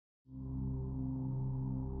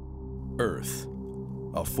Earth,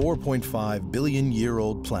 a 4.5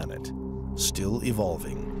 billion-year-old planet, still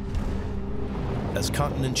evolving. As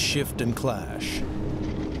continents shift and clash,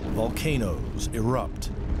 volcanoes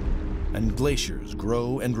erupt, and glaciers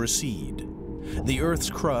grow and recede, the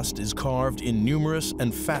Earth's crust is carved in numerous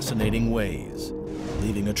and fascinating ways,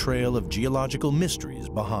 leaving a trail of geological mysteries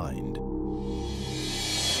behind.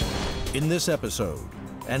 In this episode,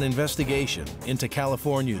 an investigation into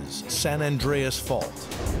California's San Andreas Fault,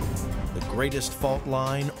 the greatest fault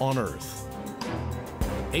line on Earth.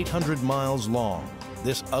 800 miles long,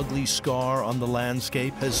 this ugly scar on the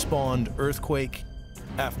landscape has spawned earthquake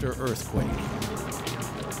after earthquake.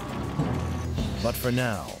 But for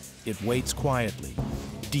now, it waits quietly,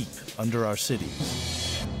 deep under our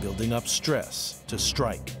cities, building up stress to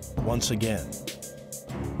strike once again.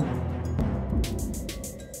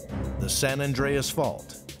 The San Andreas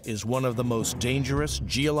Fault is one of the most dangerous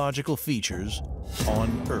geological features on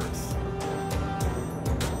Earth.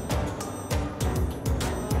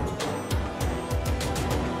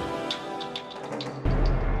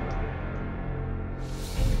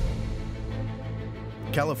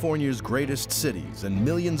 California's greatest cities and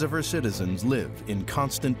millions of her citizens live in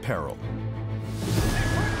constant peril.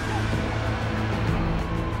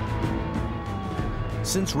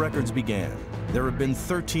 Since records began, there have been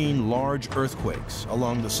 13 large earthquakes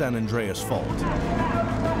along the San Andreas Fault. The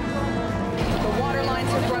water lines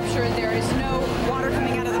have ruptured. There is no water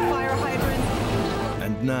coming out of the fire hydrants.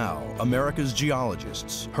 And now, America's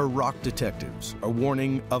geologists, her rock detectives, are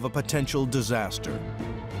warning of a potential disaster.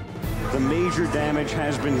 The major damage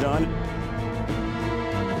has been done.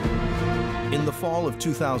 In the fall of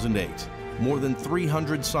 2008, more than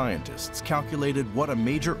 300 scientists calculated what a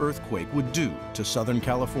major earthquake would do to Southern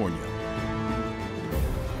California.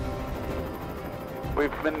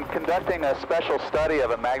 We've been conducting a special study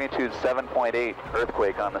of a magnitude 7.8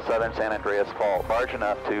 earthquake on the southern San Andreas Fault, large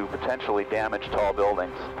enough to potentially damage tall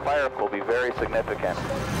buildings. Fire will be very significant.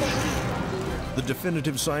 The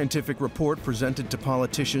definitive scientific report presented to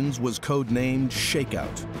politicians was codenamed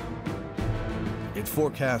Shakeout. It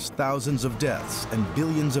forecast thousands of deaths and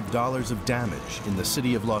billions of dollars of damage in the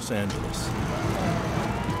city of Los Angeles,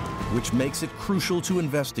 which makes it crucial to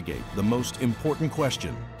investigate the most important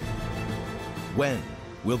question: when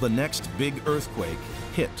will the next big earthquake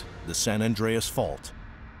hit the San Andreas Fault?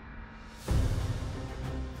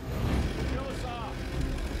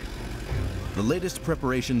 The latest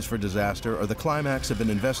preparations for disaster are the climax of an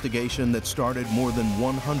investigation that started more than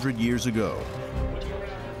 100 years ago.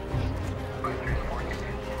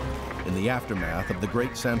 In the aftermath of the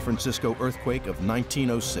Great San Francisco earthquake of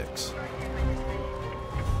 1906.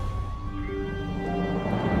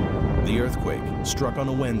 The earthquake struck on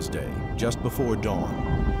a Wednesday, just before dawn.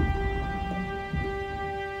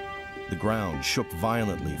 The ground shook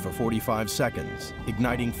violently for 45 seconds,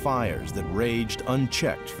 igniting fires that raged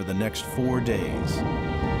unchecked for the next 4 days.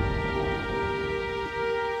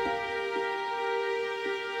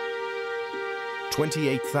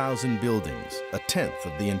 "28,000 buildings, a tenth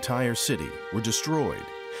of the entire city, were destroyed,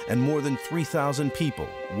 and more than 3,000 people,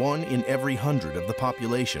 1 in every 100 of the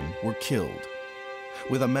population, were killed.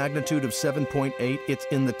 With a magnitude of 7.8, it's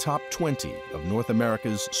in the top 20 of North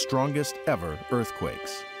America's strongest ever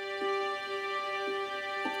earthquakes.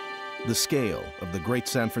 The scale of the Great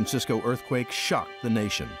San Francisco earthquake shocked the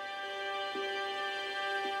nation.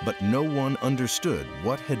 But no one understood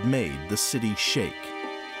what had made the city shake.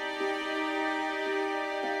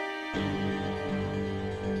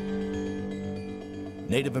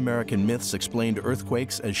 Native American myths explained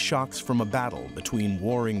earthquakes as shocks from a battle between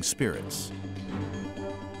warring spirits.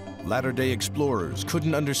 Latter-day explorers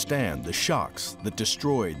couldn't understand the shocks that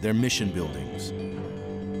destroyed their mission buildings.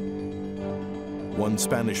 One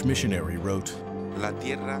Spanish missionary wrote,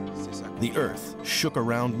 "The earth shook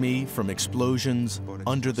around me from explosions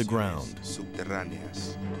under the ground."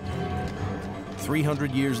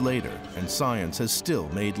 300 years later, and science has still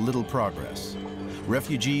made little progress.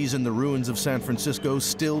 Refugees in the ruins of San Francisco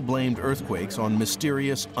still blamed earthquakes on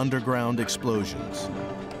mysterious underground explosions.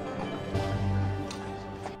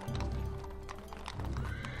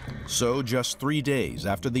 So, just 3 days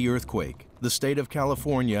after the earthquake, the state of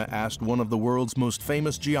California asked one of the world's most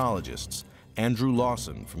famous geologists, Andrew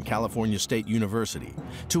Lawson from California State University,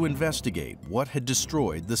 to investigate what had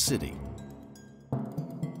destroyed the city.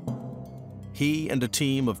 He and a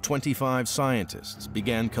team of 25 scientists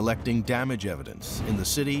began collecting damage evidence in the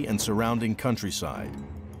city and surrounding countryside.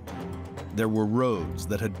 There were roads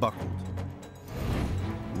that had buckled,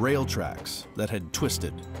 rail tracks that had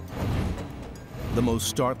twisted. The most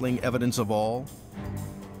startling evidence of all,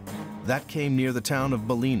 that came near the town of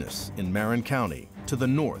Bolinas in Marin County, to the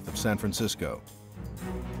north of San Francisco.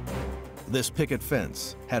 This picket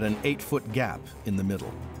fence had an 8-foot gap in the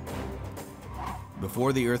middle.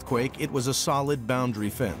 Before the earthquake, it was a solid boundary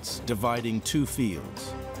fence dividing 2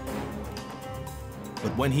 fields.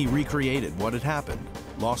 But when he recreated what had happened,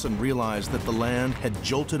 Lawson realized that the land had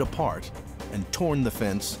jolted apart and torn the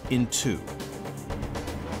fence in 2.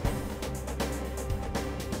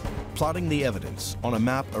 Plotting the evidence on a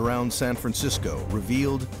map around San Francisco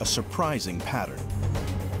revealed a surprising pattern.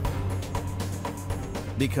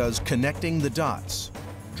 Because connecting the dots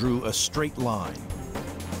drew a straight line.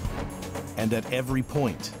 And at every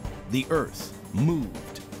point, the Earth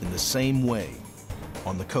moved in the same way,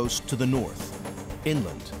 on the coast to the north,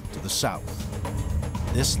 inland to the south.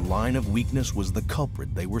 This line of weakness was the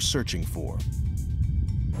culprit they were searching for.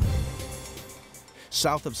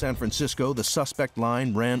 South of San Francisco, the suspect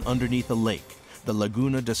line ran underneath a lake, the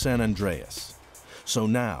Laguna de San Andreas. So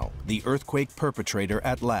now, the earthquake perpetrator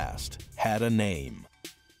at last had a name.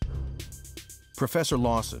 Professor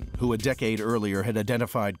Lawson, who a decade earlier had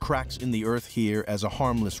identified cracks in the earth here as a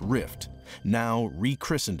harmless rift, now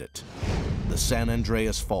rechristened it the San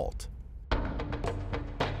Andreas Fault.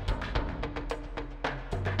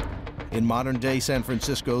 In modern-day San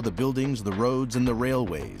Francisco, the buildings, the roads, and the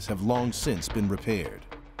railways have long since been repaired.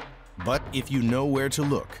 But if you know where to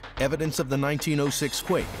look, evidence of the 1906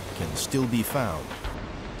 quake can still be found.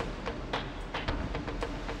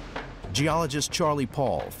 Geologist Charlie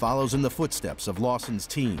Paul follows in the footsteps of Lawson's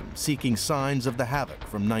team, seeking signs of the havoc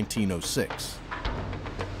from 1906.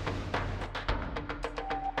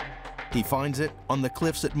 He finds it on the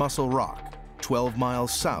cliffs at Muscle Rock, 12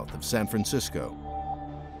 miles south of San Francisco.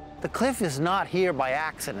 The cliff is not here by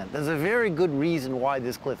accident. There's a very good reason why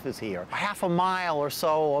this cliff is here. Half a mile or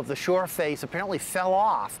so of the shore face apparently fell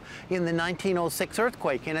off in the 1906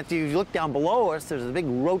 earthquake. And if you look down below us, there's a big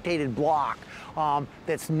rotated block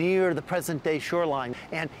that's near the present-day shoreline.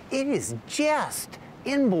 And it is just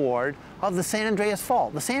inboard of the San Andreas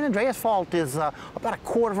Fault. The San Andreas Fault is about a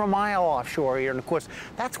quarter of a mile offshore here. And of course,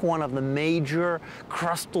 that's one of the major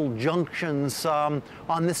crustal junctions on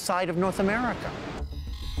this side of North America.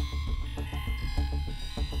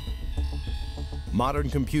 Modern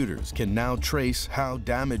computers can now trace how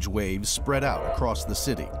damage waves spread out across the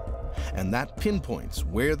city, and that pinpoints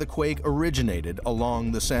where the quake originated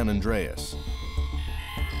along the San Andreas.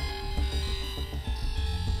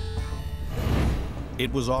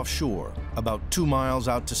 It was offshore, about 2 miles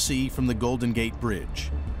out to sea from the Golden Gate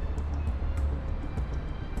Bridge.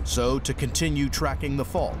 So, to continue tracking the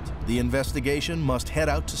fault, the investigation must head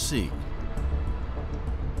out to sea.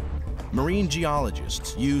 Marine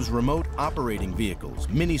geologists use remote operating vehicles,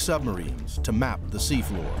 mini submarines, to map the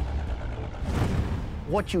seafloor.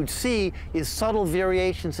 What you'd see is subtle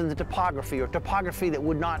variations in the topography, or topography that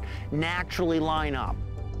would not naturally line up.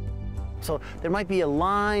 So there might be a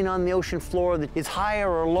line on the ocean floor that is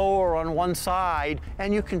higher or lower on one side,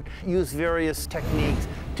 and you can use various techniques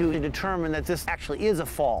to determine that this actually is a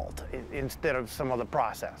fault instead of some other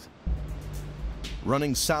process.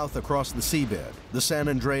 Running south across the seabed, the San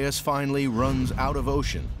Andreas finally runs out of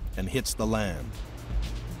ocean and hits the land.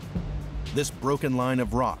 This broken line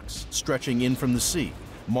of rocks, stretching in from the sea,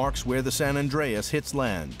 marks where the San Andreas hits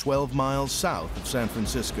land 12 miles south of San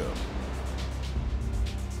Francisco.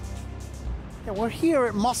 Yeah, we're here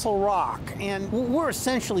at Muscle Rock, and we're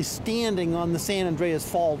essentially standing on the San Andreas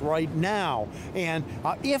Fault right now. And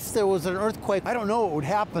if there was an earthquake, I don't know what would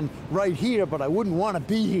happen right here, but I wouldn't want to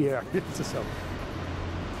be here.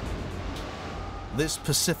 This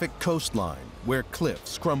Pacific coastline, where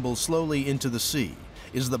cliffs crumble slowly into the sea,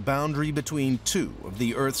 is the boundary between 2 of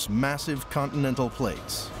the Earth's massive continental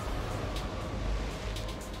plates.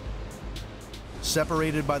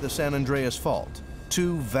 Separated by the San Andreas Fault,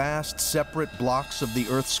 2 vast separate blocks of the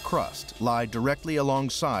Earth's crust lie directly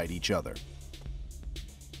alongside each other.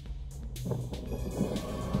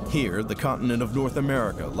 Here, the continent of North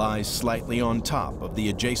America lies slightly on top of the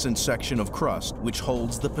adjacent section of crust which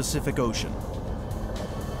holds the Pacific Ocean.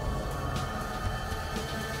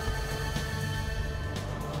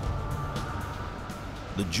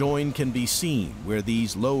 The join can be seen where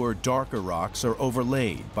these lower, darker rocks are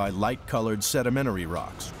overlaid by light-colored sedimentary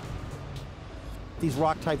rocks. These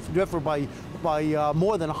rock types differ by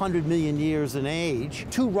more than 100 million years in age.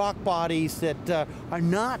 2 rock bodies that are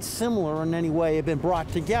not similar in any way have been brought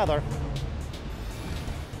together.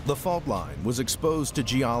 The fault line was exposed to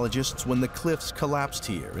geologists when the cliffs collapsed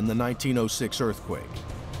here in the 1906 earthquake.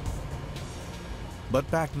 But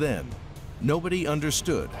back then, nobody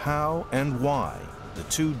understood how and why the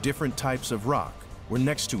 2 different types of rock were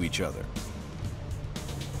next to each other.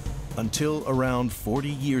 Until around 40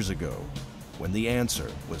 years ago, when the answer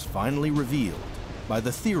was finally revealed by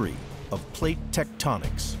the theory of plate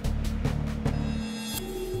tectonics.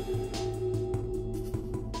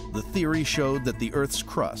 The theory showed that the Earth's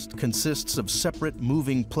crust consists of separate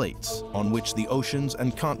moving plates on which the oceans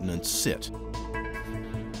and continents sit.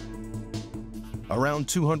 Around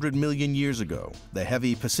 200 million years ago, the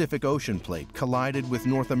heavy Pacific Ocean plate collided with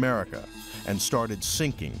North America and started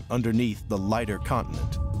sinking underneath the lighter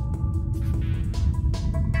continent.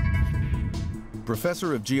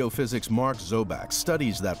 Professor of Geophysics Mark Zoback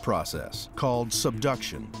studies that process, called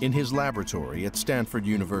subduction, in his laboratory at Stanford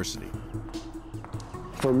University.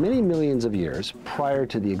 For many millions of years, prior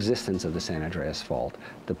to the existence of the San Andreas Fault,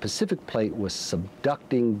 the Pacific plate was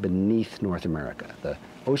subducting beneath North America. The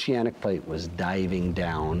oceanic plate was diving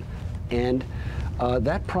down, and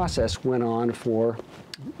that process went on for,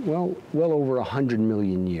 well over 100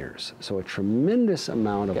 million years. So a tremendous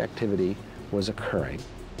amount of activity was occurring.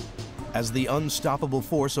 As the unstoppable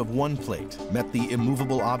force of one plate met the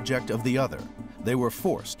immovable object of the other, they were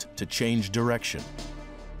forced to change direction.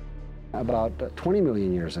 About 20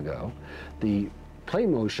 million years ago, the plate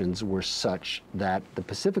motions were such that the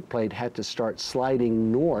Pacific plate had to start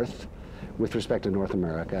sliding north with respect to North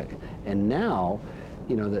America. And now,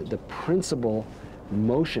 you know, the principal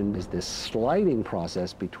motion is this sliding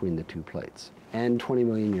process between the two plates. And 20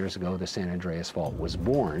 million years ago, the San Andreas Fault was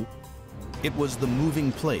born. It was the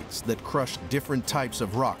moving plates that crushed different types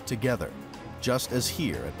of rock together, just as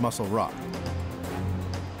here at Muscle Rock.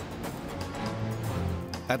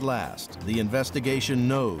 At last, the investigation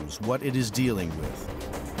knows what it is dealing with.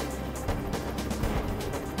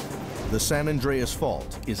 The San Andreas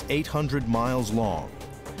Fault is 800 miles long,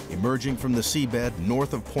 emerging from the seabed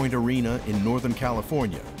north of Point Arena in Northern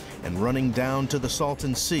California and running down to the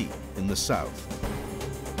Salton Sea in the south.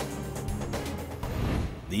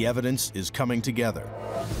 The evidence is coming together.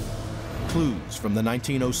 Clues from the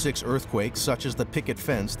 1906 earthquake, such as the picket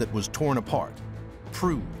fence that was torn apart,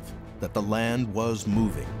 prove that the land was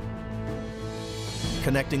moving.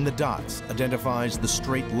 Connecting the dots identifies the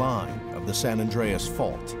straight line of the San Andreas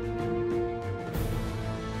Fault.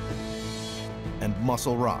 And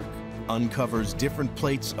Muscle Rock uncovers different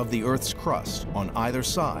plates of the Earth's crust on either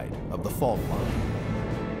side of the fault line.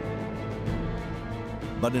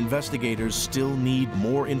 But investigators still need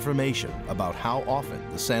more information about how often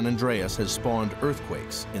the San Andreas has spawned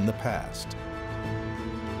earthquakes in the past.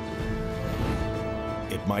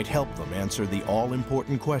 It might help them answer the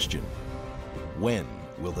all-important question: when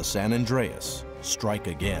will the San Andreas strike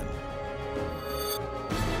again?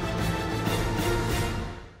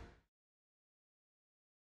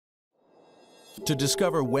 To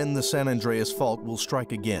discover when the San Andreas Fault will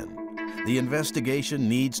strike again, the investigation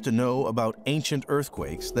needs to know about ancient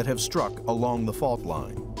earthquakes that have struck along the fault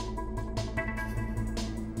line.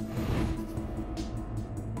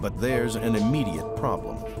 But there's an immediate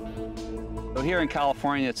problem. So here in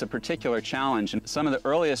California, it's a particular challenge. Some of the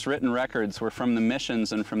earliest written records were from the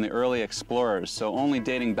missions and from the early explorers, so only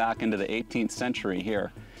dating back into the 18th century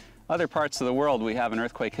here. Other parts of the world, we have an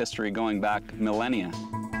earthquake history going back millennia.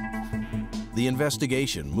 The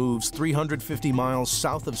investigation moves 350 miles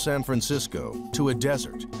south of San Francisco to a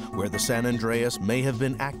desert where the San Andreas may have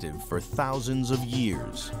been active for thousands of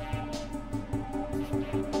years.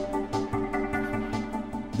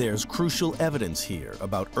 There's crucial evidence here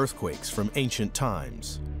about earthquakes from ancient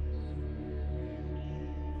times.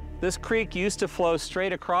 This creek used to flow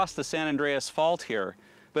straight across the San Andreas Fault here,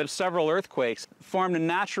 but several earthquakes formed a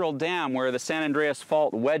natural dam where the San Andreas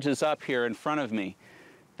Fault wedges up here in front of me.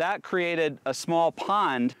 That created a small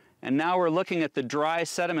pond, and now we're looking at the dry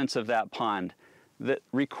sediments of that pond that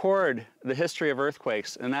record the history of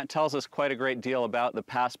earthquakes, and that tells us quite a great deal about the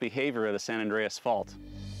past behavior of the San Andreas Fault.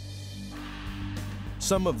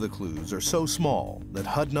 Some of the clues are so small that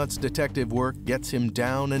Hudnut's detective work gets him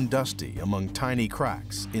down and dusty among tiny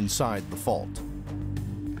cracks inside the fault.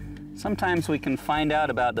 Sometimes we can find out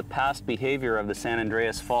about the past behavior of the San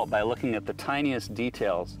Andreas Fault by looking at the tiniest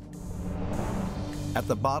details. At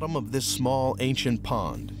the bottom of this small ancient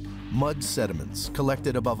pond, mud sediments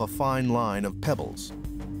collected above a fine line of pebbles.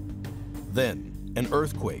 Then, an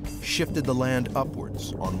earthquake shifted the land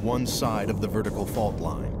upwards on one side of the vertical fault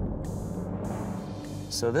line.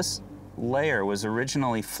 So this layer was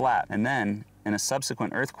originally flat, and then, in a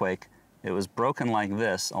subsequent earthquake, it was broken like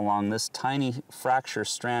this along this tiny fracture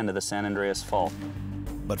strand of the San Andreas Fault.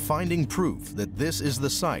 But finding proof that this is the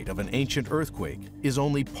site of an ancient earthquake is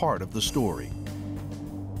only part of the story.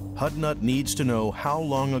 Hudnut needs to know how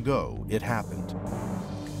long ago it happened.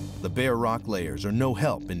 The bare rock layers are no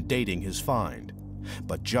help in dating his find,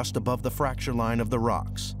 but just above the fracture line of the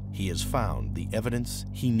rocks, he has found the evidence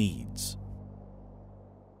he needs.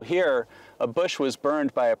 Here, a bush was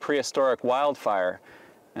burned by a prehistoric wildfire,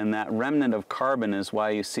 and that remnant of carbon is why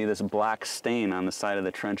you see this black stain on the side of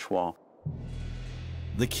the trench wall.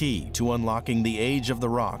 The key to unlocking the age of the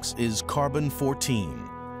rocks is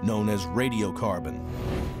carbon-14, known as radiocarbon.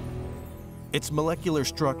 Its molecular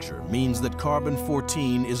structure means that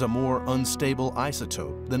carbon-14 is a more unstable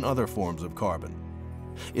isotope than other forms of carbon.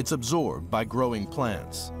 It's absorbed by growing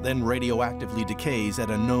plants, then radioactively decays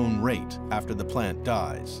at a known rate after the plant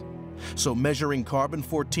dies. So measuring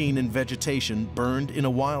carbon-14 in vegetation burned in a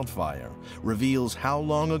wildfire reveals how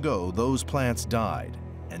long ago those plants died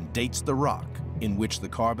and dates the rock in which the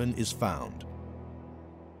carbon is found.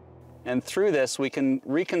 And through this, we can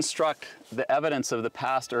reconstruct the evidence of the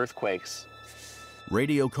past earthquakes.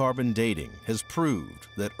 Radiocarbon dating has proved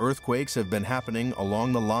that earthquakes have been happening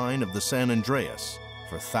along the line of the San Andreas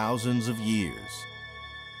for thousands of years.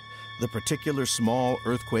 The particular small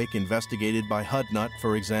earthquake investigated by Hudnut,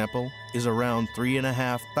 for example, is around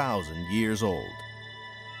 3,500 years old.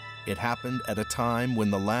 It happened at a time when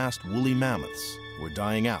the last woolly mammoths were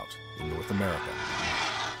dying out in North America.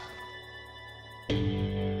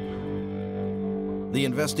 The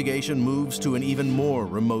investigation moves to an even more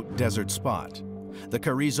remote desert spot, the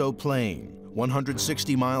Carrizo Plain,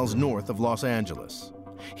 160 miles north of Los Angeles.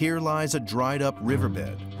 Here lies a dried-up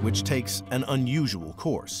riverbed, which takes an unusual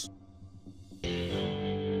course.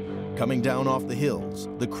 Coming down off the hills,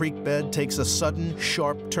 the creek bed takes a sudden,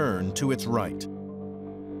 sharp turn to its right.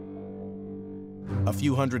 A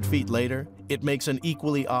few hundred feet later, it makes an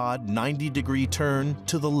equally odd 90-degree turn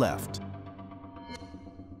to the left.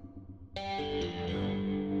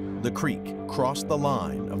 The creek crossed the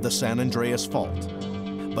line of the San Andreas Fault,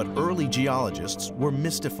 but early geologists were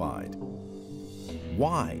mystified.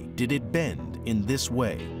 Why did it bend in this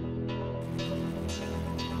way?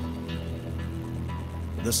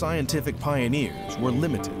 The scientific pioneers were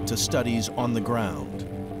limited to studies on the ground.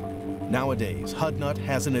 Nowadays, Hudnut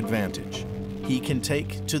has an advantage. He can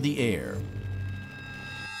take to the air.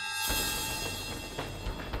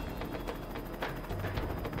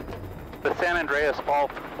 The San Andreas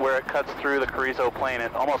Fault, where it cuts through the Carrizo Plain,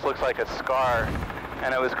 it almost looks like a scar,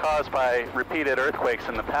 and it was caused by repeated earthquakes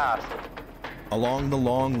in the past. Along the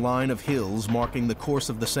long line of hills marking the course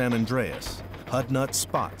of the San Andreas, Hudnut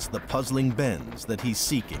spots the puzzling bends that he's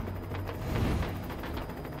seeking.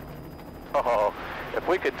 Oh, if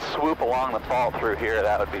we could swoop along the fault through here,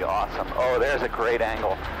 that would be awesome. Oh, there's a great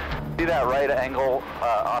angle. See that right angle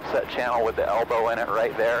offset channel with the elbow in it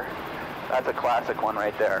right there? That's a classic one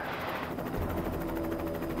right there.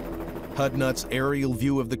 Hudnut's aerial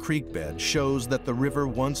view of the creek bed shows that the river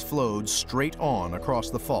once flowed straight on across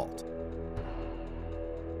the fault.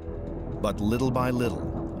 But little by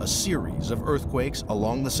little, a series of earthquakes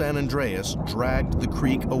along the San Andreas dragged the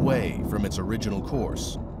creek away from its original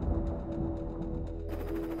course.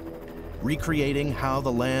 Recreating how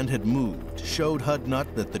the land had moved showed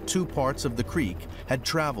Hudnut that the two parts of the creek had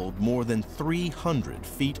traveled more than 300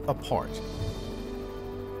 feet apart.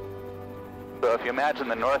 So if you imagine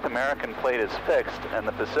the North American plate is fixed and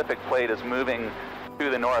the Pacific plate is moving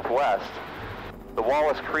to the northwest, the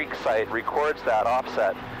Wallace Creek site records that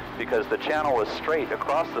offset because the channel was straight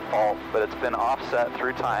across the fault, but it's been offset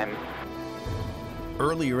through time.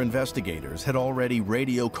 Earlier investigators had already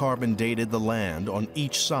radiocarbon dated the land on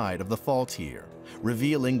each side of the fault here,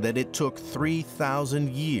 revealing that it took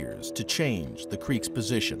 3,000 years to change the creek's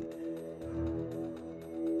position.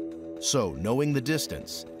 So, knowing the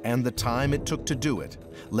distance and the time it took to do it,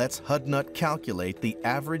 lets Hudnut calculate the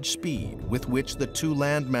average speed with which the two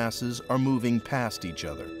land masses are moving past each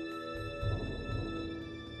other.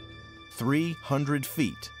 300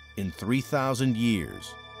 feet in 3,000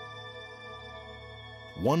 years.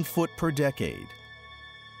 1 foot per decade.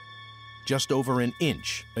 Just over an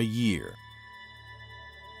inch a year.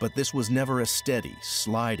 But this was never a steady,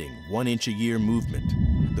 sliding 1 inch a year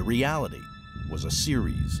movement. The reality was a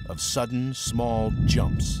series of sudden, small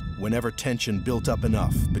jumps whenever tension built up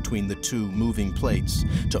enough between the two moving plates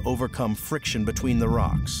to overcome friction between the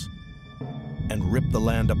rocks and rip the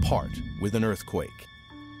land apart with an earthquake.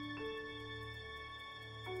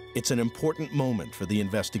 It's an important moment for the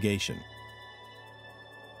investigation.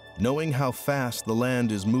 Knowing how fast the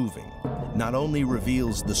land is moving not only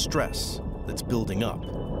reveals the stress that's building up,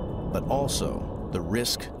 but also the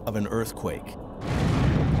risk of an earthquake.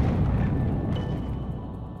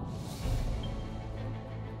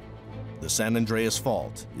 The San Andreas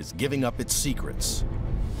Fault is giving up its secrets.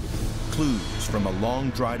 Clues from a long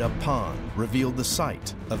dried-up pond revealed the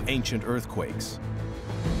site of ancient earthquakes.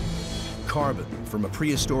 Carbon from a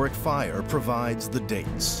prehistoric fire provides the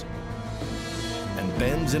dates. And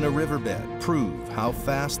Bends in a riverbed prove how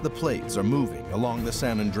fast the plates are moving along the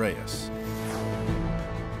San Andreas.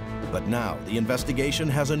 But now the investigation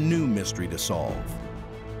has a new mystery to solve.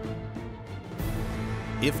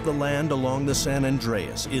 If the land along the San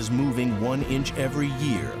Andreas is moving 1 inch every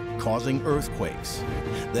year, causing earthquakes,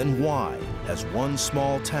 then why has one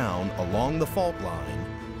small town along the fault line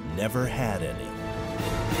never had any?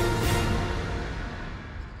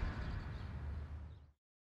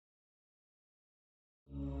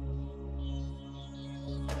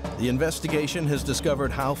 The investigation has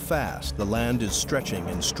discovered how fast the land is stretching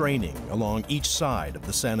and straining along each side of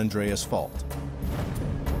the San Andreas Fault,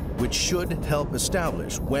 which should help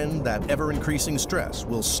establish when that ever-increasing stress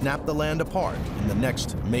will snap the land apart in the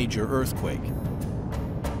next major earthquake.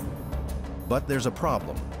 But there's a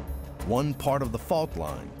problem. One part of the fault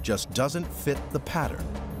line just doesn't fit the pattern.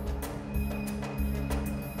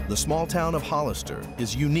 The small town of Hollister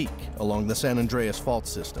is unique along the San Andreas Fault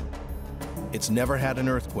system. It's never had an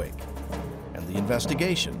earthquake, and the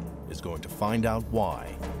investigation is going to find out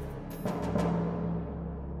why.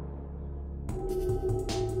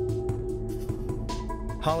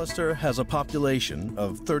 Hollister has a population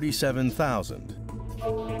of 37,000.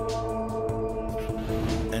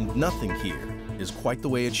 And nothing here is quite the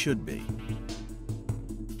way it should be.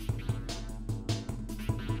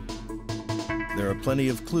 There are plenty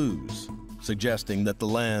of clues suggesting that the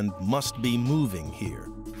land must be moving here.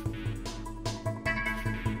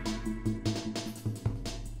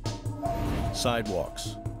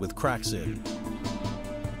 Sidewalks with cracks in,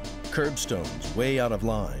 curbstones way out of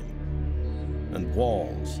line, and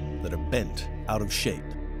walls that are bent out of shape.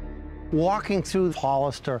 Walking through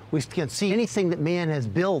Hollister, we can see anything that man has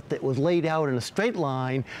built that was laid out in a straight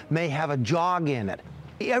line may have a jog in it.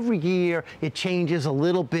 Every year it changes a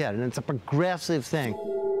little bit, and it's a progressive thing.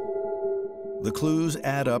 The clues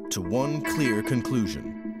add up to one clear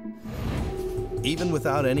conclusion. Even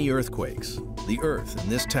without any earthquakes, the Earth in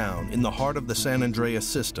this town, in the heart of the San Andreas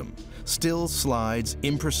system, still slides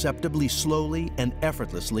imperceptibly slowly and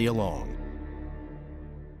effortlessly along.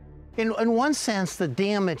 In one sense, the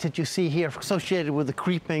damage that you see here associated with the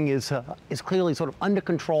creeping is clearly sort of under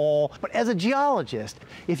control. But as a geologist,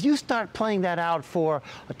 if you start playing that out for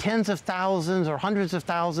tens of thousands or hundreds of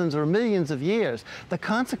thousands or millions of years, the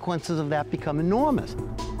consequences of that become enormous.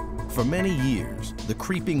 For many years, the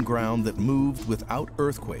creeping ground that moved without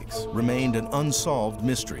earthquakes remained an unsolved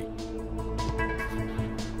mystery.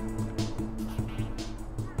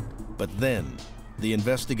 But then, the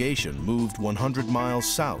investigation moved 100 miles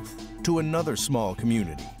south to another small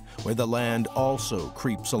community where the land also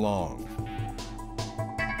creeps along.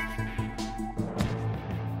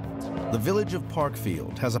 The village of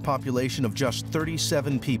Parkfield has a population of just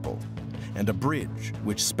 37 people and a bridge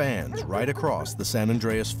which spans right across the San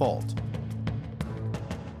Andreas Fault.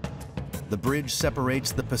 The bridge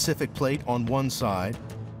separates the Pacific Plate on one side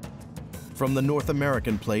from the North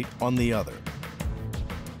American Plate on the other.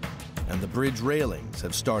 And the bridge railings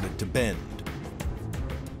have started to bend.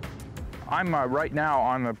 I'm right now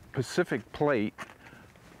on the Pacific Plate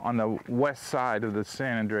on the west side of the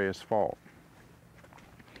San Andreas Fault.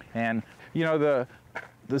 And you know,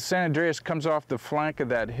 the San Andreas comes off the flank of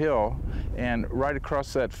that hill and right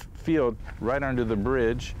across that field, right under the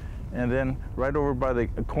bridge, and then right over by the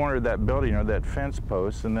corner of that building or that fence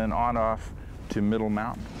post, and then on off to Middle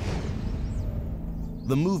Mountain.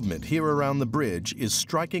 The movement here around the bridge is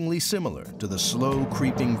strikingly similar to the slow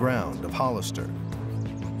creeping ground of Hollister.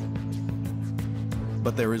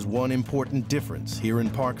 But there is one important difference here in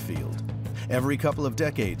Parkfield. Every couple of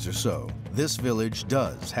decades or so, this village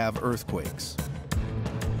does have earthquakes.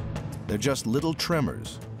 They're just little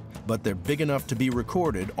tremors, but they're big enough to be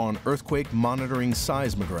recorded on earthquake monitoring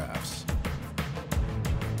seismographs.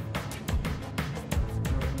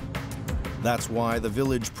 That's why the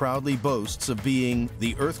village proudly boasts of being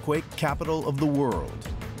the earthquake capital of the world.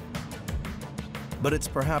 But it's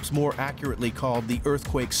perhaps more accurately called the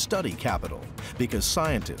earthquake study capital, because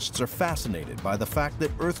scientists are fascinated by the fact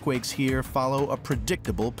that earthquakes here follow a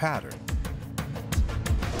predictable pattern.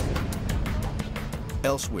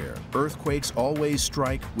 Elsewhere, earthquakes always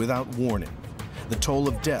strike without warning. The toll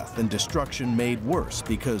of death and destruction made worse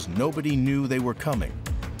because nobody knew they were coming.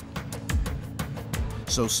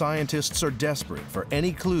 So scientists are desperate for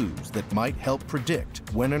any clues that might help predict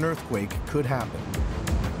when an earthquake could happen.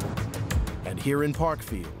 And here in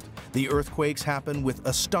Parkfield, the earthquakes happen with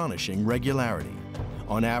astonishing regularity,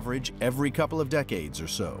 on average every couple of decades or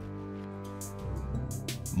so.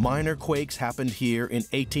 Minor quakes happened here in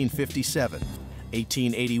 1857,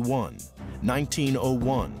 1881, 1901,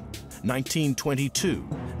 1922,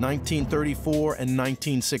 1934, and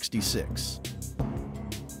 1966.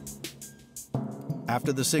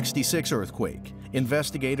 After the '66 earthquake,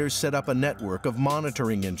 investigators set up a network of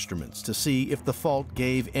monitoring instruments to see if the fault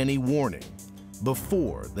gave any warning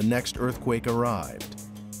before the next earthquake arrived.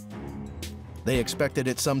 They expected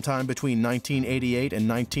it sometime between 1988 and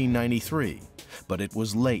 1993, but it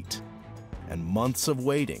was late, and months of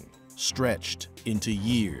waiting stretched into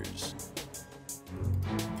years.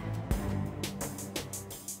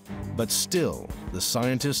 But still, the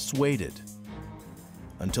scientists waited,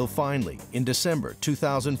 until finally, in December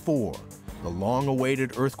 2004, the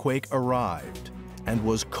long-awaited earthquake arrived and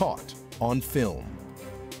was caught on film.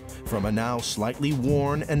 From a now slightly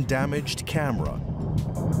worn and damaged camera,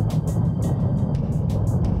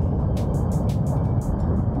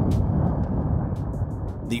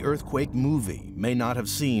 the earthquake movie may not have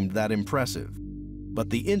seemed that impressive,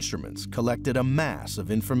 but the instruments collected a mass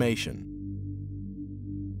of information.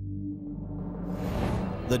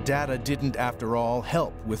 The data didn't, after all,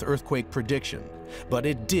 help with earthquake prediction, but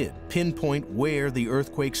it did pinpoint where the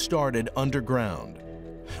earthquake started underground,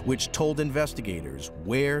 which told investigators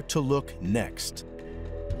where to look next.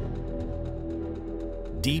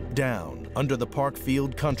 Deep down under the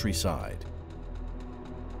Parkfield countryside.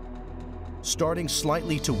 Starting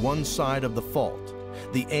slightly to one side of the fault,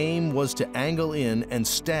 the aim was to angle in and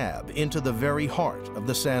stab into the very heart of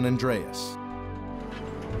the San Andreas.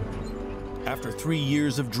 After 3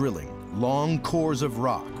 years of drilling, long cores of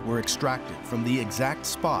rock were extracted from the exact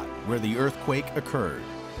spot where the earthquake occurred.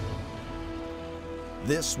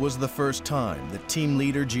 This was the first time that team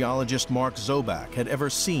leader geologist Mark Zobak had ever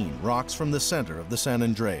seen rocks from the center of the San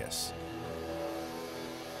Andreas.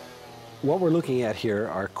 What we're looking at here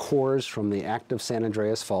are cores from the active San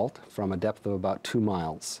Andreas Fault from a depth of about 2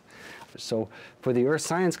 miles. So for the earth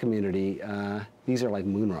science community, these are like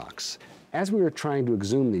moon rocks. As we were trying to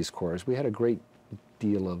exhume these cores, we had a great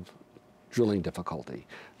deal of drilling difficulty.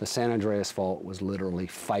 The San Andreas Fault was literally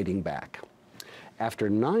fighting back. After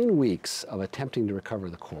 9 weeks of attempting to recover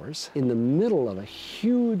the cores, in the middle of a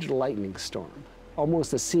huge lightning storm,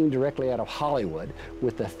 almost a scene directly out of Hollywood,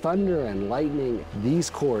 with the thunder and lightning, these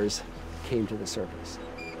cores came to the surface.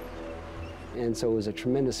 And so it was a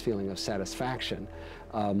tremendous feeling of satisfaction.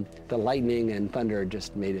 The lightning and thunder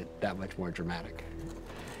just made it that much more dramatic.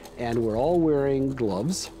 And we're all wearing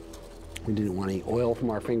gloves. We didn't want any oil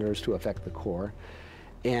from our fingers to affect the core.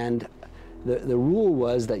 And the rule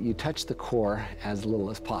was that you touch the core as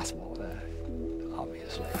little as possible,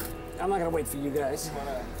 obviously. I'm not gonna wait for you guys.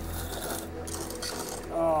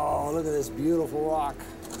 Oh, look at this beautiful rock.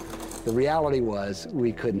 The reality was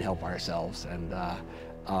we couldn't help ourselves, and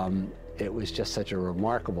it was just such a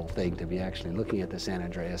remarkable thing to be actually looking at the San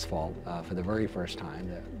Andreas Fault for the very first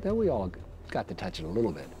time that we all got to touch it a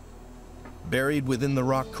little bit. Buried within the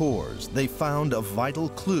rock cores, they found a vital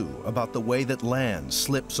clue about the way that land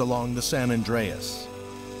slips along the San Andreas.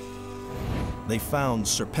 They found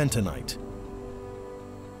serpentinite.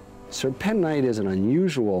 Serpentinite is an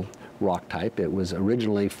unusual rock type. It was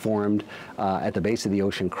originally formed at the base of the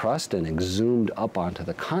ocean crust and exhumed up onto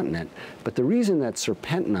the continent. But the reason that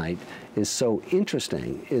serpentinite is so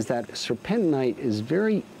interesting is that serpentinite is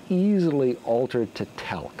very easily altered to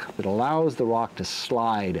talc. It allows the rock to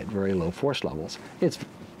slide at very low force levels.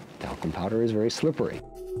 Talcum powder is very slippery.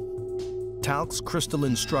 Talc's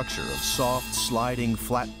crystalline structure of soft, sliding,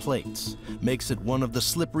 flat plates makes it one of the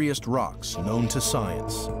slipperiest rocks known to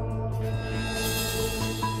science.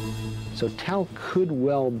 So talc could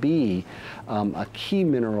well be a key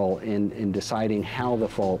mineral in deciding how the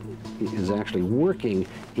fault is actually working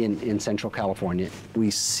in Central California.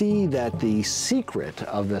 We see that the secret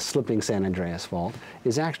of the slipping San Andreas Fault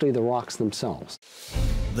is actually the rocks themselves.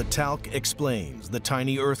 The talc explains the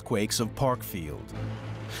tiny earthquakes of Parkfield.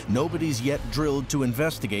 Nobody's yet drilled to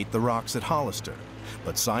investigate the rocks at Hollister,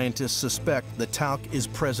 but scientists suspect the talc is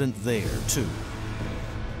present there too.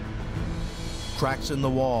 Cracks in the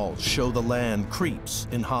walls show the land creeps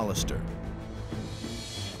in Hollister.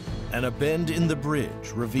 And a bend in the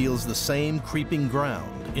bridge reveals the same creeping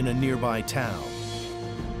ground in a nearby town.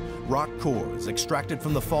 Rock cores extracted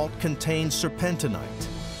from the fault contain serpentinite,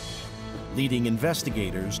 leading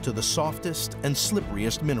investigators to the softest and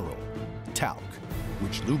slipperiest mineral, talc,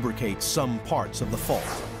 which lubricates some parts of the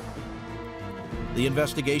fault. The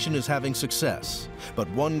investigation is having success, but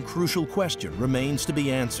one crucial question remains to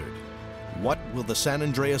be answered. What will the San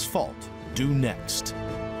Andreas Fault do next?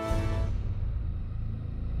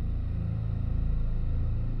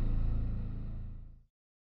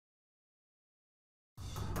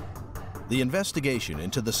 The investigation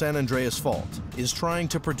into the San Andreas Fault is trying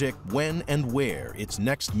to predict when and where its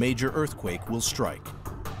next major earthquake will strike.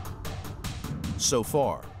 So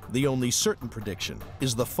far, The only certain prediction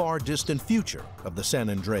is the far distant future of the San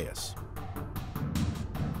Andreas.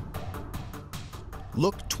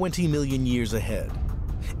 Look 20 million years ahead.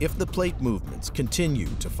 If the plate movements continue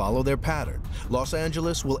to follow their pattern, Los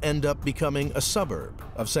Angeles will end up becoming a suburb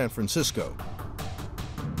of San Francisco.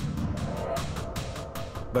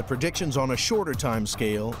 But predictions on a shorter time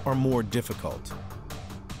scale are more difficult.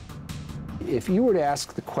 If you were to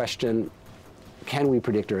ask the question, can we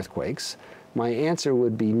predict earthquakes? My answer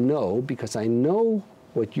would be no, because I know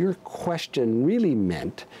what your question really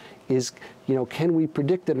meant is, can we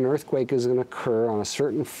predict that an earthquake is going to occur on a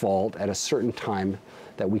certain fault at a certain time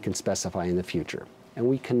that we can specify in the future? And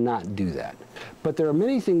we cannot do that. But there are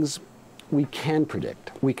many things we can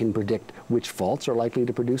predict. We can predict which faults are likely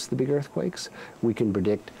to produce the big earthquakes. We can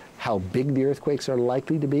predict how big the earthquakes are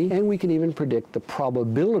likely to be. And we can even predict the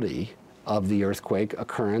probability of the earthquake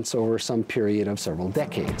occurrence over some period of several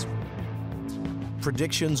decades.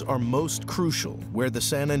 Predictions are most crucial where the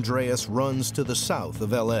San Andreas runs to the south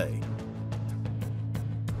of LA.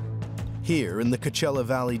 Here in the Coachella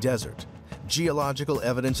Valley Desert, geological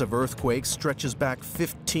evidence of earthquakes stretches back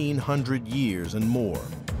 1,500 years and more.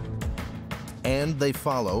 And they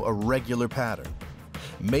follow a regular pattern.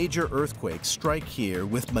 Major earthquakes strike here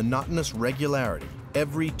with monotonous regularity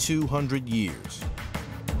every 200 years.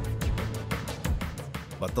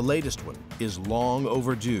 But the latest one is long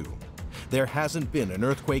overdue. There hasn't been an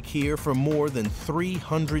earthquake here for more than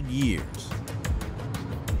 300 years.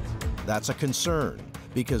 That's a concern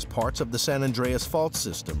because parts of the San Andreas Fault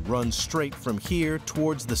system run straight from here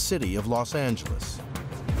towards the city of Los Angeles.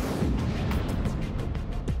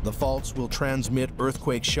 The faults will transmit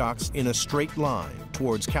earthquake shocks in a straight line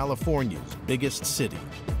towards California's biggest city.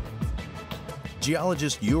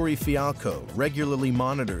 Geologist Yuri Fialko regularly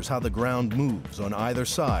monitors how the ground moves on either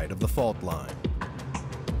side of the fault line.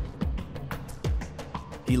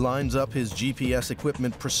 He lines up his GPS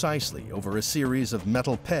equipment precisely over a series of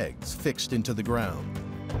metal pegs fixed into the ground.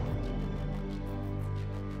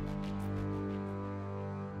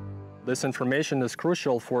 This information is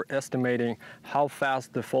crucial for estimating how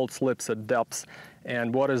fast the fault slips at depths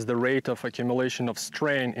and what is the rate of accumulation of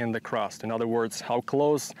strain in the crust. In other words, how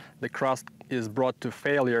close the crust is brought to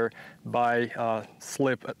failure by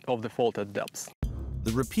slip of the fault at depths.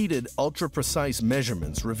 The repeated ultra-precise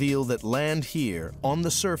measurements reveal that land here, on the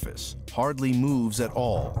surface, hardly moves at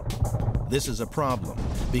all. This is a problem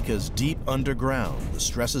because deep underground, the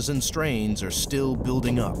stresses and strains are still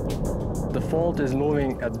building up. The fault is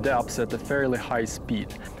moving at depths at a fairly high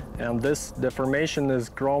speed, and this deformation is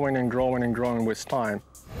growing and growing and growing with time.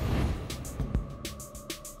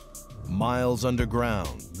 Miles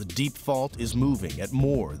underground, the deep fault is moving at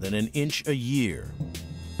more than an inch a year,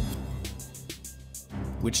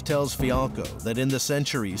 which tells Fialko that in the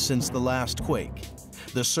centuries since the last quake,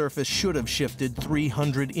 the surface should have shifted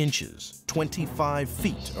 300 inches, 25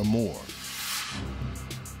 feet or more.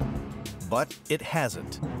 But it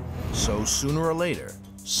hasn't. So sooner or later,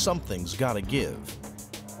 something's got to give.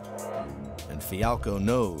 And Fialko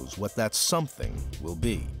knows what that something will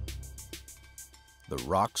be. The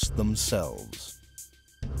rocks themselves.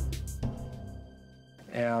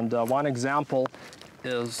 And one example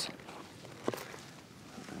is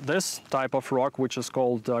this type of rock, which is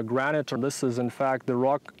called granite. This is in fact the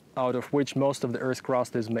rock out of which most of the Earth's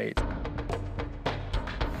crust is made.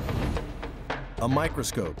 A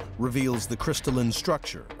microscope reveals the crystalline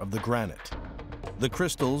structure of the granite. The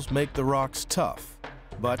crystals make the rocks tough,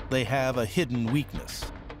 but they have a hidden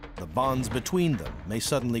weakness. The bonds between them may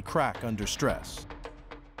suddenly crack under stress.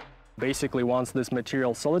 Basically, once this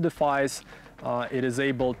material solidifies, it is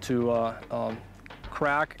able to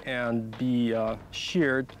crack and be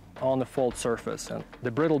sheared on the fault surface. And the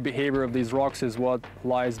brittle behavior of these rocks is what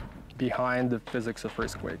lies behind the physics of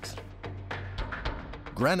earthquakes.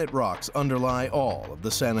 Granite rocks underlie all of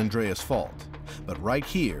the San Andreas Fault, but right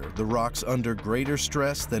here, the rock's under greater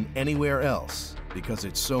stress than anywhere else because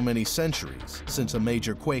it's so many centuries since a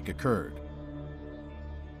major quake occurred.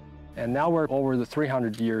 And now we're over the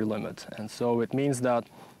 300-year limit, and so it means that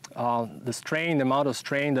the amount of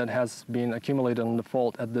strain that has been accumulated on the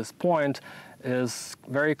fault at this point is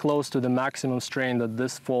very close to the maximum strain that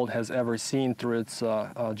this fault has ever seen through its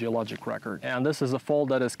geologic record. And this is a fault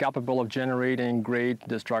that is capable of generating great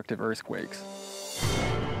destructive earthquakes.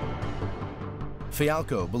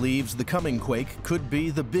 Fialko believes the coming quake could be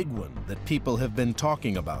the big one that people have been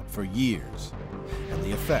talking about for years. And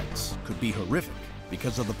the effects could be horrific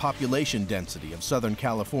because of the population density of Southern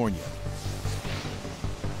California.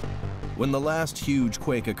 When the last huge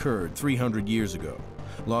quake occurred 300 years ago,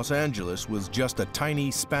 Los Angeles was just a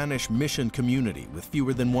tiny Spanish mission community with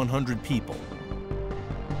fewer than 100 people.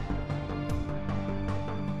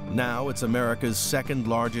 Now it's America's second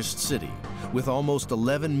largest city, with almost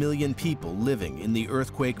 11 million people living in the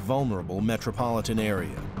earthquake-vulnerable metropolitan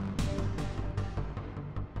area.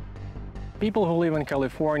 People who live in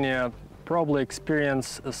California probably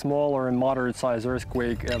experience a small or a moderate-sized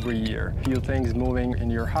earthquake every year. A few things moving in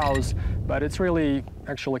your house, but it's really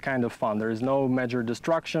actually kind of fun. There is no major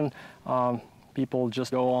destruction. People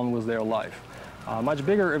just go on with their life. Much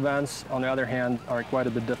bigger events, on the other hand, are quite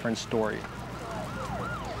a bit different story.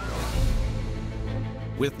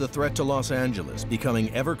 With the threat to Los Angeles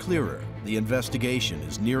becoming ever clearer, the investigation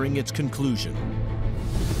is nearing its conclusion.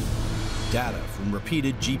 Data from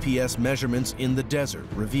repeated GPS measurements in the desert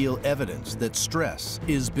reveal evidence that stress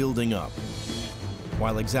is building up,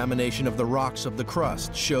 while examination of the rocks of the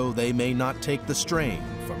crust show they may not take the strain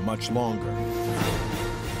for much longer.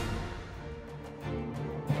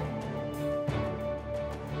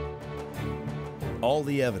 All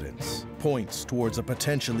the evidence points towards a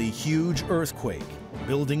potentially huge earthquake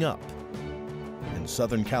building up in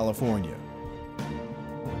Southern California.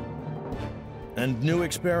 And new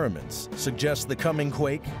experiments suggest the coming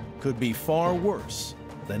quake could be far worse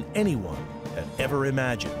than anyone had ever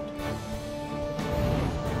imagined.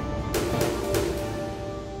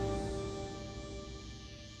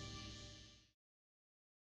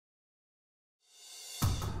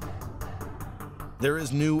 There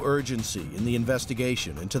is new urgency in the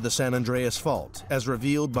investigation into the San Andreas Fault, as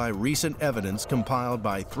revealed by recent evidence compiled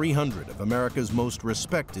by 300 of America's most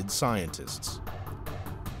respected scientists.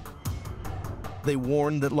 They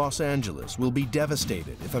warn that Los Angeles will be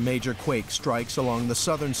devastated if a major quake strikes along the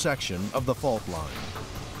southern section of the fault line.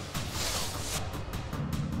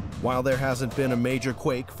 While there hasn't been a major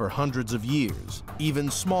quake for hundreds of years,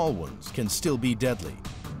 even small ones can still be deadly,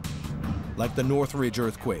 like the Northridge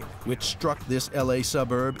earthquake, which struck this LA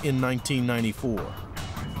suburb in 1994.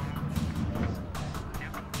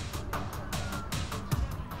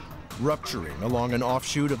 Rupturing along an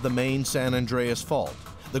offshoot of the main San Andreas Fault,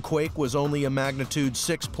 the quake was only a magnitude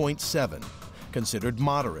 6.7, considered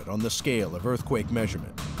moderate on the scale of earthquake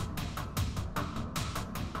measurement.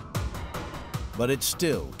 But it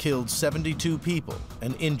still killed 72 people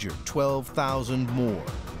and injured 12,000 more.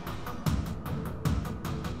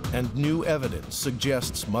 And new evidence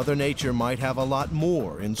suggests Mother Nature might have a lot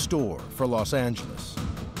more in store for Los Angeles.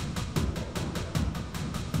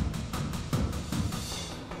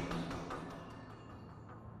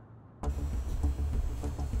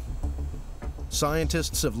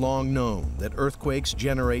 Scientists have long known that earthquakes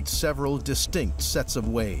generate several distinct sets of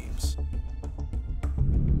waves.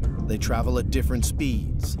 They travel at different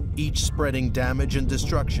speeds, each spreading damage and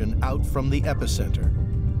destruction out from the epicenter.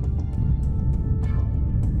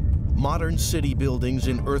 Modern city buildings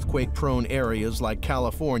in earthquake-prone areas like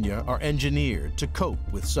California are engineered to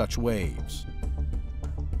cope with such waves.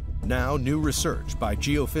 Now, new research by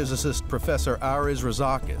geophysicist Professor Aris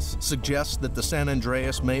Razakis suggests that the San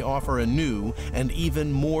Andreas may offer a new and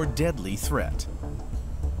even more deadly threat.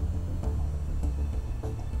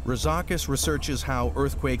 Razakis researches how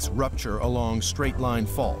earthquakes rupture along straight-line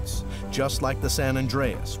faults, just like the San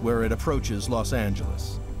Andreas, where it approaches Los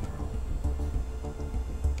Angeles.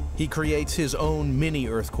 He creates his own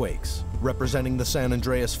mini-earthquakes, representing the San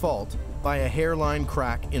Andreas Fault by a hairline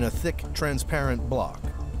crack in a thick, transparent block.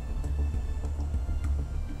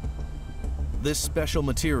 This special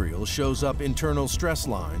material shows up internal stress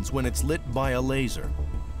lines when it's lit by a laser.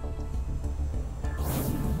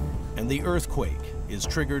 And the earthquake is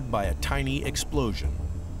triggered by a tiny explosion.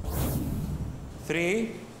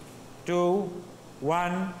 3, 2,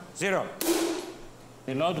 1, 0.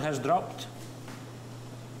 The load has dropped,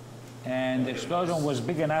 and the explosion was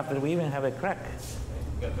big enough that we even have a crack.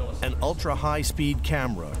 An ultra-high-speed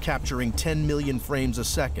camera capturing 10 million frames a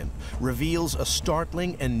second reveals a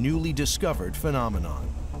startling and newly discovered phenomenon.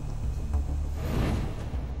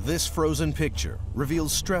 This frozen picture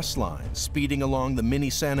reveals stress lines speeding along the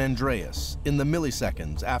mini San Andreas in the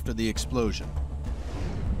milliseconds after the explosion.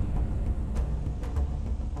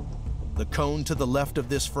 The cone to the left of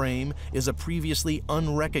this frame is a previously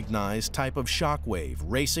unrecognized type of shock wave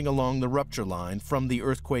racing along the rupture line from the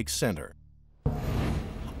earthquake's center.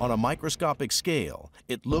 On a microscopic scale,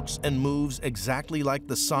 it looks and moves exactly like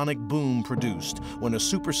the sonic boom produced when a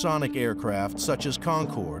supersonic aircraft such as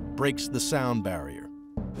Concorde breaks the sound barrier.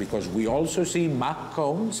 Because we also see Mach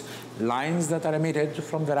cones, lines that are emitted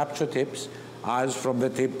from the rupture tips as from the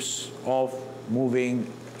tips of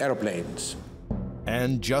moving airplanes.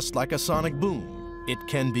 And just like a sonic boom, it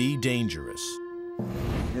can be dangerous.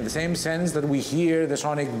 In the same sense that we hear the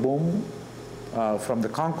sonic boom from the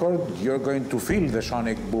Concorde, you're going to feel the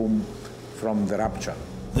sonic boom from the rupture.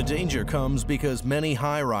 The danger comes because many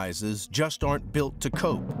high-rises just aren't built to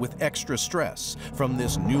cope with extra stress from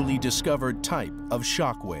this newly discovered type of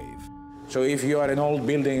shock wave. So if you are an old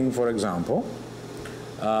building, for example,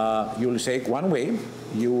 you will take one wave,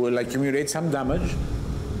 you will accumulate some damage,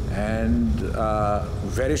 and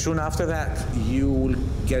very soon after that, you will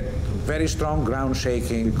get very strong ground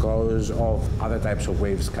shaking because of other types of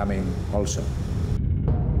waves coming also.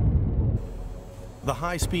 The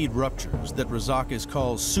high-speed ruptures that Razakis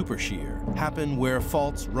calls super shear happen where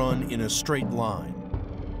faults run in a straight line,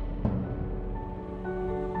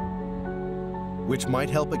 which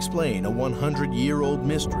might help explain a 100-year-old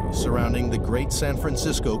mystery surrounding the Great San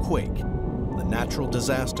Francisco Quake, the natural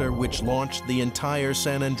disaster which launched the entire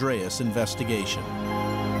San Andreas investigation.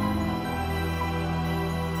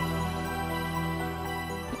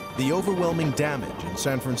 The overwhelming damage in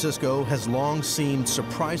San Francisco has long seemed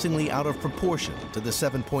surprisingly out of proportion to the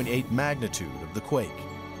 7.8 magnitude of the quake.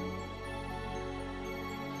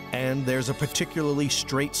 And there's a particularly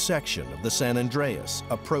straight section of the San Andreas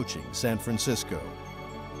approaching San Francisco.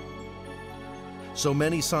 So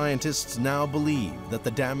many scientists now believe that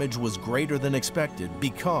the damage was greater than expected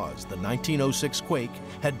because the 1906 quake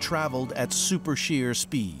had traveled at super shear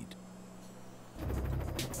speed.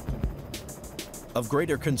 Of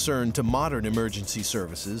greater concern to modern emergency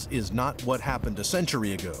services is not what happened a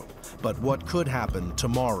century ago, but what could happen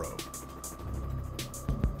tomorrow.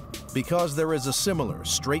 Because there is a similar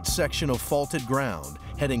straight section of faulted ground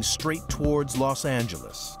heading straight towards Los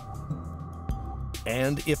Angeles.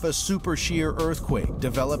 And if a super shear earthquake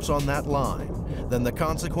develops on that line, then the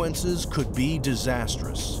consequences could be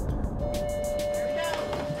disastrous.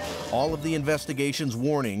 All of the investigation's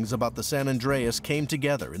warnings about the San Andreas came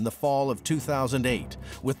together in the fall of 2008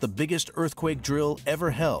 with the biggest earthquake drill ever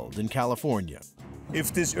held in California.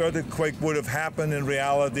 If this earthquake would have happened in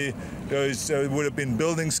reality, there would have been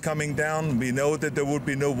buildings coming down. We know that there would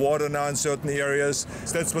be no water now in certain areas.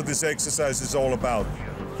 So that's what this exercise is all about.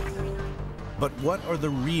 But what are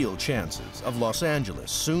the real chances of Los Angeles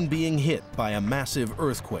soon being hit by a massive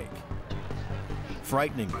earthquake?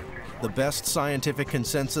 Frighteningly, the best scientific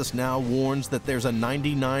consensus now warns that there's a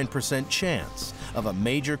 99% chance of a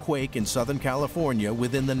major quake in Southern California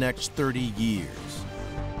within the next 30 years.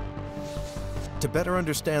 To better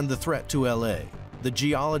understand the threat to LA, the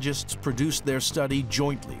geologists produced their study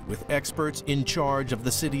jointly with experts in charge of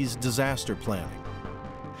the city's disaster planning.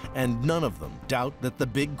 And none of them doubt that the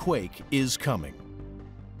big quake is coming.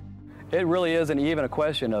 It really isn't even a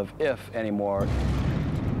question of if anymore.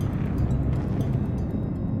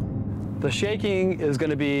 The shaking is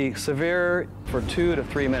going to be severe for 2 to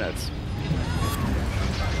 3 minutes.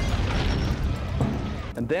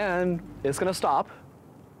 And then it's going to stop.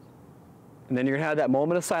 And then you're going to have that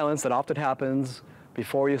moment of silence that often happens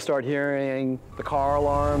before you start hearing the car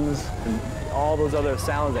alarms and all those other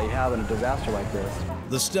sounds that you have in a disaster like this.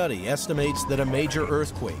 The study estimates that a major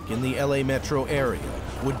earthquake in the LA metro area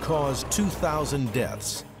would cause 2,000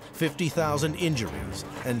 deaths, 50,000 injuries,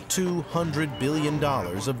 and $200 billion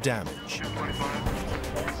of damage.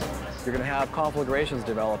 You're going to have conflagrations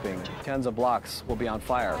developing. Tens of blocks will be on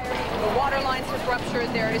fire. The water lines have ruptured.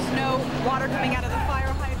 There is no water coming out of the fire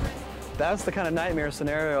hydrant. That's the kind of nightmare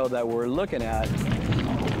scenario that we're looking at.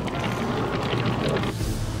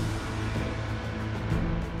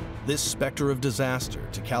 This specter of disaster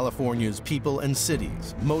to California's people and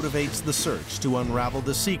cities motivates the search to unravel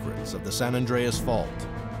the secrets of the San Andreas Fault.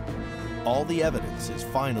 All the evidence is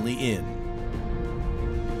finally in.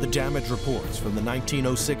 The damage reports from the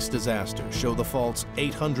 1906 disaster show the fault's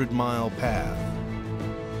 800-mile path.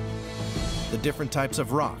 The different types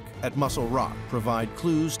of rock at Muscle Rock provide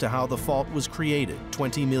clues to how the fault was created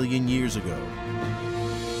 20 million years ago.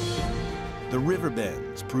 The river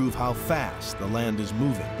bends prove how fast the land is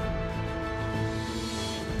moving.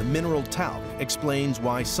 The mineral talc explains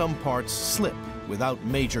why some parts slip without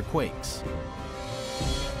major quakes.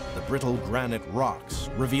 The brittle granite rocks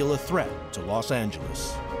reveal a threat to Los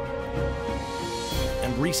Angeles.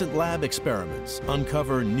 And recent lab experiments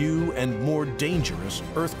uncover new and more dangerous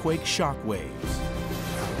earthquake shock waves.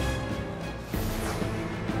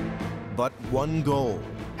 But one goal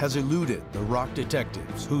has eluded the rock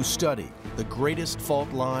detectives who study the greatest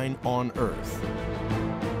fault line on Earth.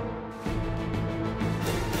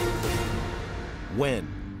 When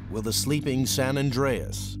will the sleeping San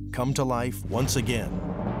Andreas come to life once again?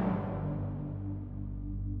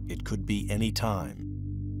 It could be any time.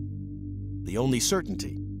 The only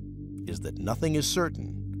certainty is that nothing is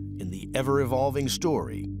certain in the ever-evolving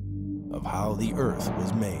story of how the Earth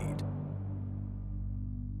was made.